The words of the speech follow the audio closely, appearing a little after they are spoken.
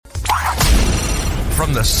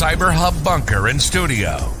From the Cyber Hub bunker and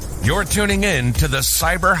studio, you're tuning in to the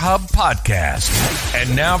Cyber Hub podcast.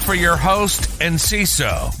 And now for your host and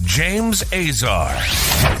CISO, James Azar.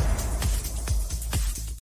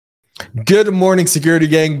 Good morning, security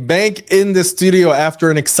gang. Bank in the studio after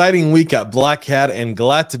an exciting week at Black Hat, and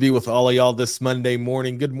glad to be with all of y'all this Monday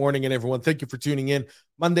morning. Good morning, and everyone. Thank you for tuning in.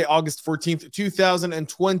 Monday, August 14th,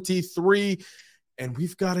 2023. And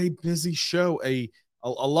we've got a busy show, a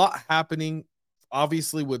lot happening.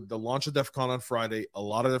 Obviously, with the launch of DEF CON on Friday, a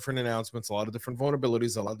lot of different announcements, a lot of different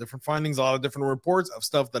vulnerabilities, a lot of different findings, a lot of different reports of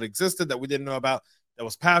stuff that existed that we didn't know about, that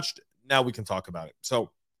was patched. Now we can talk about it.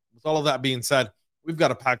 So with all of that being said, we've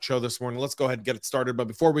got a packed show this morning. Let's go ahead and get it started. But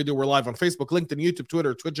before we do, we're live on Facebook, LinkedIn, YouTube,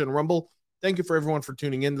 Twitter, Twitch, and Rumble. Thank you for everyone for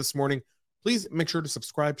tuning in this morning. Please make sure to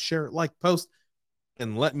subscribe, share, like, post,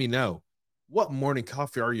 and let me know what morning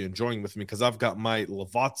coffee are you enjoying with me, because I've got my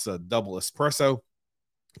Lavazza double espresso.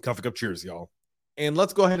 Coffee cup cheers, y'all. And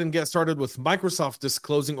let's go ahead and get started with Microsoft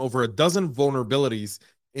disclosing over a dozen vulnerabilities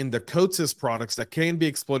in the CodeSys products that can be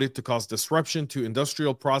exploited to cause disruption to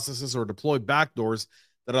industrial processes or deploy backdoors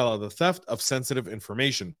that allow the theft of sensitive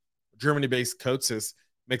information. Germany-based CodeSys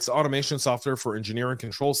makes automation software for engineering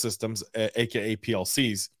control systems, aka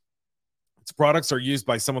PLCs. Its products are used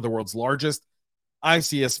by some of the world's largest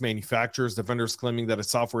ICS manufacturers, the vendors claiming that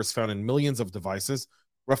its software is found in millions of devices,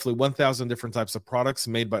 roughly 1,000 different types of products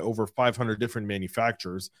made by over 500 different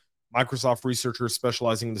manufacturers. Microsoft researchers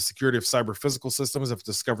specializing in the security of cyber physical systems have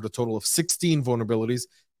discovered a total of 16 vulnerabilities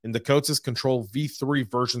in the CodeSys Control v3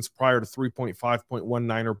 versions prior to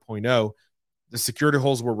 3.5.19.0. The security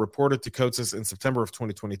holes were reported to CodeSys in September of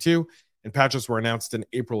 2022, and patches were announced in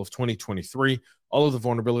April of 2023. All of the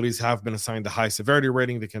vulnerabilities have been assigned a high severity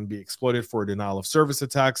rating that can be exploited for denial of service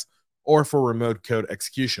attacks or for remote code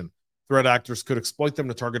execution. Threat actors could exploit them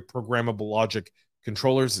to target programmable logic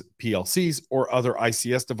controllers, PLCs, or other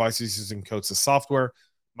ICS devices using CodeSys software.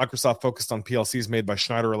 Microsoft focused on PLCs made by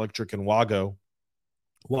Schneider Electric and Wago.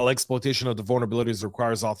 While exploitation of the vulnerabilities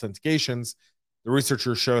requires authentications, the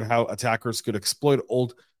researchers showed how attackers could exploit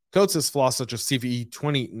old CodeSys flaws such as CVE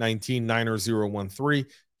 2019-90013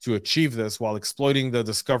 to achieve this, while exploiting the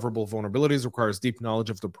discoverable vulnerabilities requires deep knowledge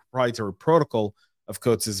of the proprietary protocol of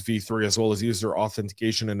CodeSys v3, as well as user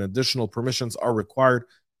authentication, and additional permissions are required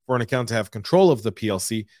for an account to have control of the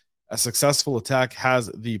PLC. A successful attack has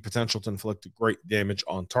the potential to inflict great damage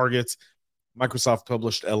on targets. Microsoft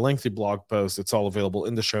published a lengthy blog post. It's all available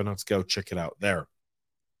in the show notes. Go check it out there.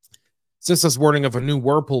 CISA's warning of a new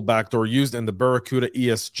Whirlpool backdoor used in the Barracuda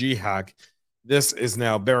ESG hack. This is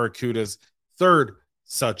now Barracuda's third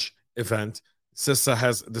such event. CISA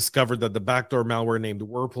has discovered that the backdoor malware named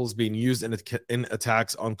Whirlpool is being used in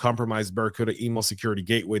attacks on compromised Barracuda email security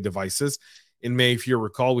gateway devices. In May, if you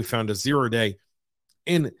recall, we found a 0-day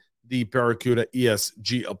in the Barracuda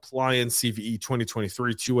ESG appliance CVE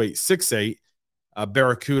 2023-2868.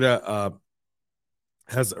 Barracuda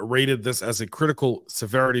has rated this as a critical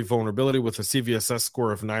severity vulnerability with a CVSS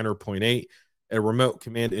score of 9 or 0.8, a remote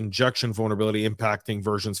command injection vulnerability impacting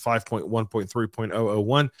versions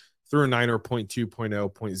 5.1.3.001 through 9 or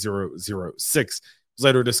 0.2.0.006. It was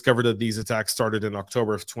later discovered that these attacks started in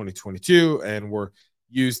October of 2022 and were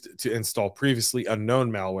used to install previously unknown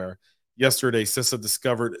malware. Yesterday, CISA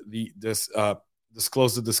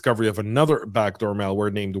disclosed the discovery of another backdoor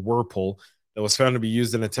malware named Whirlpool that was found to be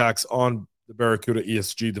used in attacks on the Barracuda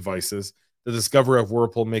ESG devices. The discovery of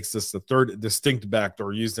Whirlpool makes this the third distinct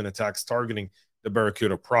backdoor used in attacks targeting the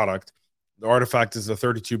Barracuda product. The artifact is a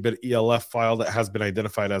 32-bit ELF file that has been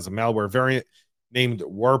identified as a malware variant named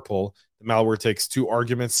Whirlpool. The malware takes two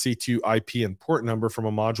arguments, C2 IP and port number, from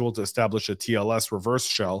a module to establish a TLS reverse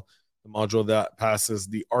shell. The module that passes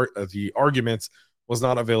the arguments was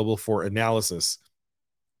not available for analysis.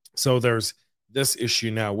 So there's this issue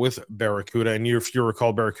now with Barracuda. And if you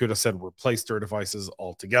recall, Barracuda said replace their devices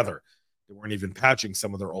altogether. They weren't even patching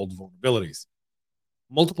some of their old vulnerabilities.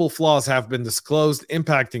 Multiple flaws have been disclosed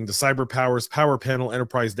impacting the CyberPower's Power Panel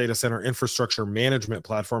Enterprise Data Center Infrastructure Management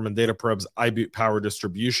Platform and DataProb's iBoot Power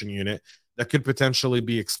Distribution Unit that could potentially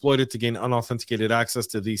be exploited to gain unauthenticated access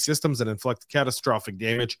to these systems and inflict catastrophic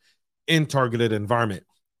damage in targeted environment.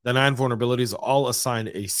 The 9 vulnerabilities all assign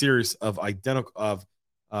a series of CVEs,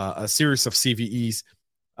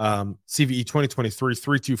 CVE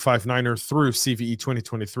 2023-3259 through CVE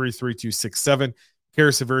 2023-3267.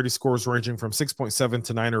 Carry severity scores ranging from 6.7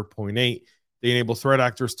 to 9 or 0.8. They enable threat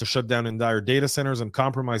actors to shut down entire data centers and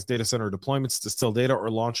compromise data center deployments to steal data or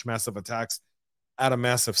launch massive attacks at a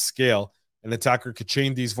massive scale. An attacker could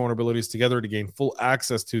chain these vulnerabilities together to gain full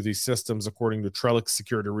access to these systems, according to Trellix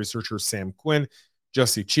security researchers Sam Quinn,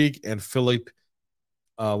 Jesse Cheek, and Philippe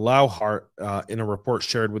Lauhart in a report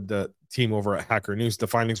shared with the team over at Hacker News. The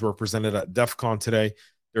findings were presented at DEF CON today.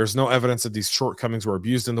 There's no evidence that these shortcomings were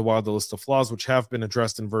abused in the wild. The list of flaws, which have been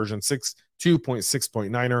addressed in version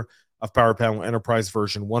 2.6.9 of Power Panel Enterprise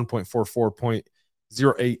version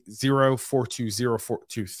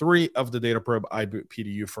 1.44.080.420.423 of the DataProbe iBoot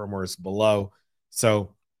PDU firmware is below.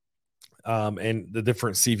 So, and the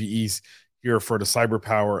different CVEs here for the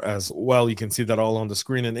CyberPower as well. You can see that all on the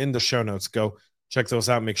screen and in the show notes. Go check those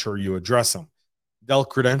out. Make sure you address them. Dell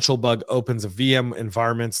credential bug opens a VM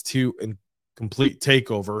environments to complete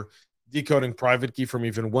takeover. Decoding private key from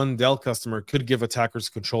even one Dell customer could give attackers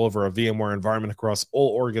control over a VMware environment across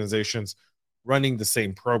all organizations running the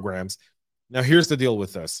same programs. Now, here's the deal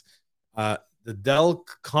with this. The Dell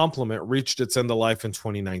complement reached its end of life in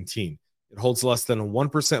 2019. It holds less than a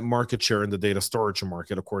 1% market share in the data storage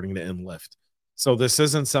market, according to Enlift. So this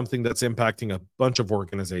isn't something that's impacting a bunch of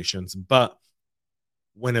organizations, but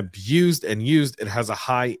when abused and used, it has a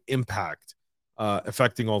high impact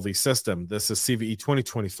affecting all these systems. This is CVE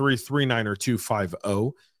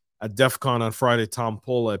 2023-39250. At DEF CON on Friday, Tom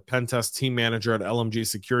Pohl, a pen test team manager at LMG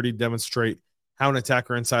Security, demonstrate how an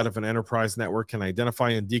attacker inside of an enterprise network can identify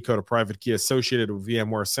and decode a private key associated with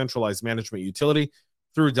VMware centralized management utility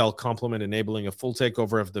through Dell complement, enabling a full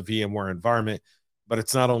takeover of the VMware environment. But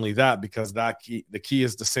it's not only that, because the key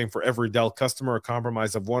is the same for every Dell customer. A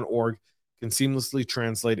compromise of one org can seamlessly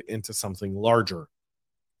translate into something larger.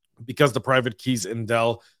 Because the private keys in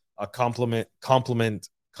Dell complement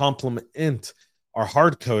are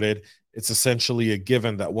hard-coded, it's essentially a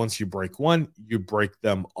given that once you break one, you break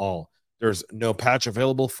them all. There's no patch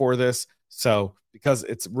available for this. So because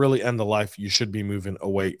it's really end of life, you should be moving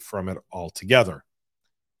away from it altogether.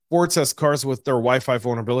 Ford says cars with their Wi-Fi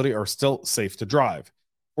vulnerability are still safe to drive.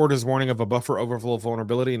 Ford is warning of a buffer overflow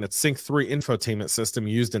vulnerability in its Sync 3 infotainment system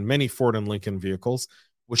used in many Ford and Lincoln vehicles,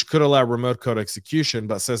 which could allow remote code execution,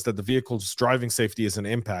 but says that the vehicle's driving safety isn't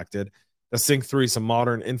impacted. The Sync 3 is a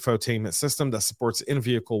modern infotainment system that supports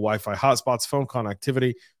in-vehicle Wi-Fi hotspots, phone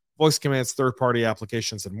connectivity, voice commands, third-party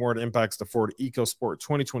applications, and more. It impacts the Ford EcoSport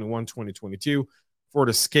 2021-2022, Ford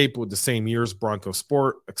Escape with the same years, Bronco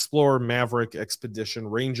Sport, Explorer, Maverick, Expedition,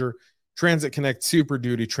 Ranger, Transit Connect, Super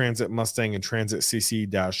Duty, Transit Mustang, and Transit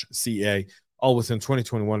CC-CA, all within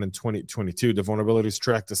 2021 and 2022. The vulnerabilities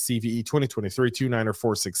tracked to CVE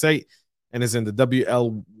 2023-29468 and is in the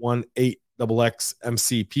WL18XX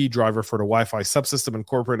MCP driver for the Wi-Fi subsystem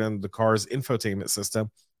incorporated into the car's infotainment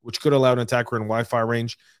system, which could allow an attacker in Wi-Fi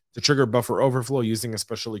range to trigger buffer overflow using a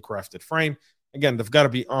specially crafted frame. Again, they've got to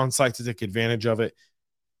be on site to take advantage of it.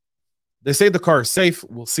 They say the car is safe.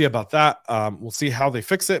 We'll see about that. We'll see how they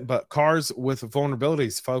fix it. But cars with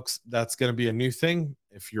vulnerabilities, folks, that's going to be a new thing.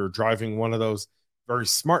 If you're driving one of those very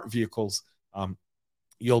smart vehicles,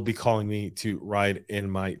 you'll be calling me to ride in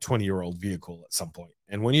my 20-year-old vehicle at some point.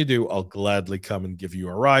 And when you do, I'll gladly come and give you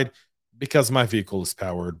a ride because my vehicle is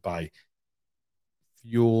powered by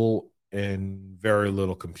fuel and very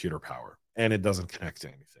little computer power, and it doesn't connect to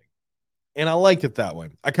anything. And I like it that way.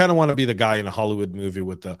 I kind of want to be the guy in a Hollywood movie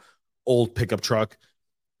with the old pickup truck.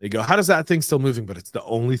 They go, how does that thing still moving? But it's the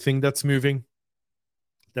only thing that's moving.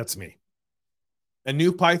 That's me. A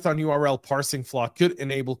new Python URL parsing flaw could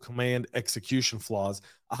enable command execution flaws.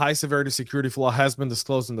 A high severity security flaw has been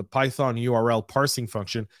disclosed in the Python URL parsing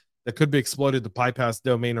function that could be exploited to bypass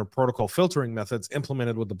domain or protocol filtering methods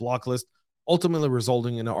implemented with the block list, ultimately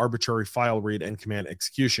resulting in an arbitrary file read and command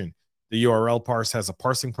execution. The URL parse has a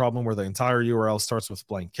parsing problem where the entire URL starts with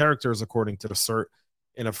blank characters, according to the CERT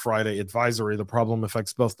in a Friday advisory. The problem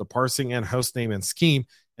affects both the parsing and hostname and scheme,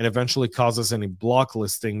 and eventually causes any block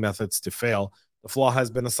listing methods to fail. The flaw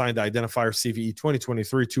has been assigned to identifier CVE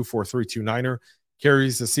 2023-24329er,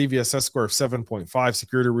 carries a CVSS score of 7.5.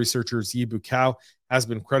 Security researchers Yibu Kao has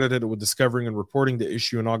been credited with discovering and reporting the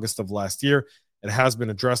issue in August of last year. It has been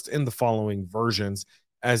addressed in the following versions,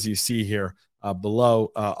 as you see here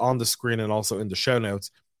below on the screen and also in the show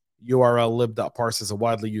notes. URL lib.parse is a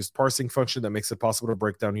widely used parsing function that makes it possible to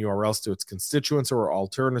break down URLs to its constituents or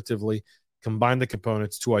alternatively combine the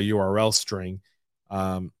components to a URL string.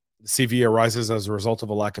 The CVE arises as a result of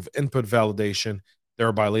a lack of input validation,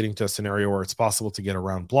 thereby leading to a scenario where it's possible to get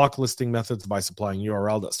around block listing methods by supplying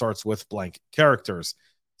URL that starts with blank characters.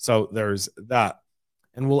 So there's that.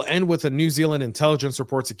 And we'll end with a New Zealand intelligence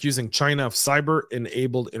reports accusing China of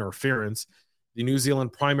cyber-enabled interference. The New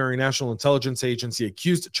Zealand primary national intelligence agency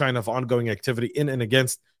accused China of ongoing activity in and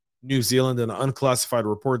against New Zealand in an unclassified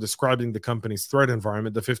report describing the company's threat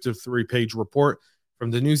environment. The 53-page report from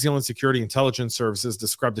the New Zealand Security Intelligence Services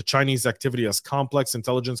described the Chinese activity as complex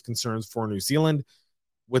intelligence concerns for New Zealand,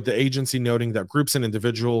 with the agency noting that groups and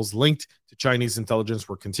individuals linked to Chinese intelligence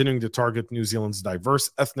were continuing to target New Zealand's diverse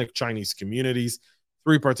ethnic Chinese communities.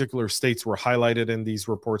 3 particular states were highlighted in these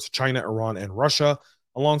reports: China, Iran, and Russia,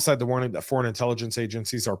 alongside the warning that foreign intelligence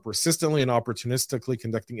agencies are persistently and opportunistically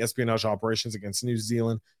conducting espionage operations against New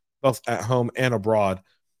Zealand, both at home and abroad.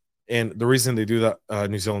 And the reason they do that,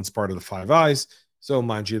 New Zealand's part of the Five Eyes, so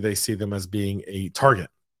mind you, they see them as being a target.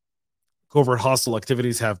 Covert hostile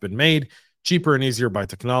activities have been made cheaper and easier by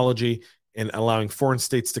technology, and allowing foreign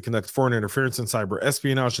states to conduct foreign interference in cyber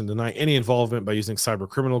espionage and deny any involvement by using cyber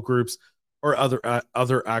criminal groups or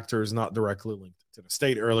other actors not directly linked to the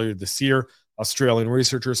state. Earlier this year, Australian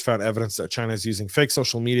researchers found evidence that China is using fake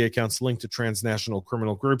social media accounts linked to transnational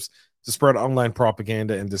criminal groups to spread online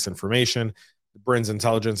propaganda and disinformation. The BRIN's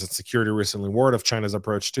Intelligence and Security recently warned of China's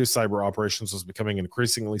approach to cyber operations was becoming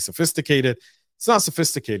increasingly sophisticated. It's not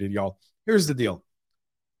sophisticated, y'all. Here's the deal.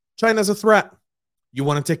 China's a threat. You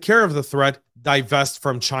want to take care of the threat, divest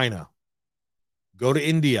from China. Go to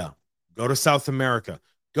India. Go to South America.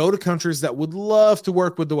 Go to countries that would love to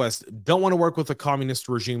work with the West, don't want to work with a communist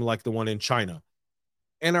regime like the one in China,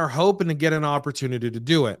 and are hoping to get an opportunity to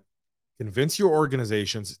do it. Convince your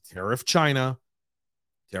organizations, tariff China,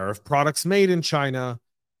 tariff products made in China,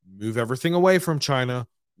 move everything away from China,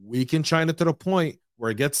 weaken China to the point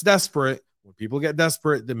where it gets desperate. When people get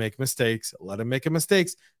desperate, they make mistakes. Let them make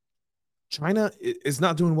mistakes. China is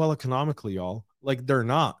not doing well economically, y'all. Like, they're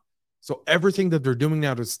not. So everything that they're doing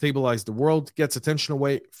now to stabilize the world gets attention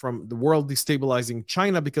away from the world destabilizing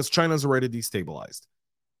China, because China's already destabilized.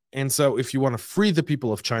 And so if you want to free the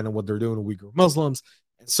people of China, what they're doing to Uyghur Muslims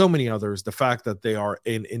and so many others, the fact that they are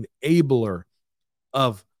an enabler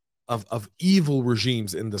of evil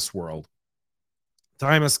regimes in this world,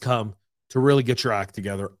 time has come to really get your act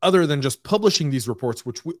together, other than just publishing these reports,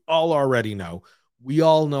 which we all already know. We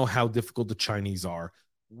all know how difficult the Chinese are.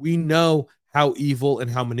 We know how evil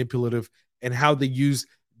and how manipulative and how they use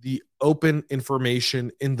the open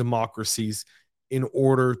information in democracies in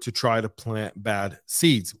order to try to plant bad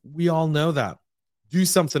seeds. We all know that. Do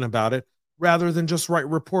something about it rather than just write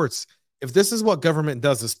reports. If this is what government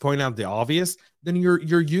does, is point out the obvious, then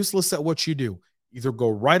you're useless at what you do. Either go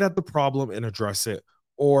right at the problem and address it,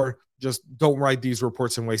 or just don't write these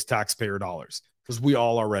reports and waste taxpayer dollars, because we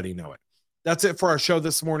all already know it. That's it for our show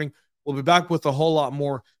this morning. We'll be back with a whole lot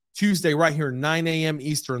more Tuesday right here, 9 a.m.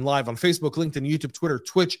 Eastern, live on Facebook, LinkedIn, YouTube, Twitter,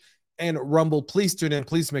 Twitch, and Rumble. Please tune in.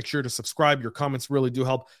 Please make sure to subscribe. Your comments really do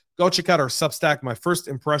help. Go check out our Substack, My First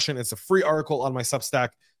Impression. It's a free article on my Substack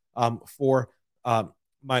for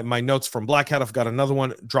my notes from Black Hat. I've got another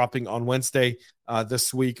one dropping on Wednesday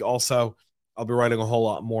this week. Also, I'll be writing a whole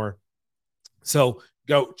lot more. So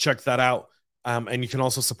go check that out. And you can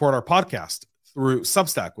also support our podcast through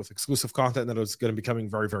Substack with exclusive content that is going to be coming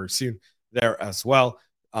very, very soon there as well.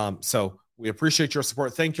 So we appreciate your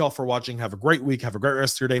support. Thank you all for watching. Have a great week. Have a great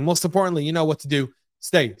rest of your day. And most importantly, you know what to do.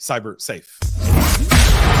 Stay cyber safe.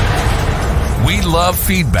 We love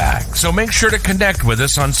feedback, so make sure to connect with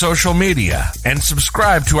us on social media and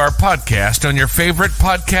subscribe to our podcast on your favorite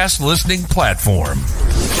podcast listening platform.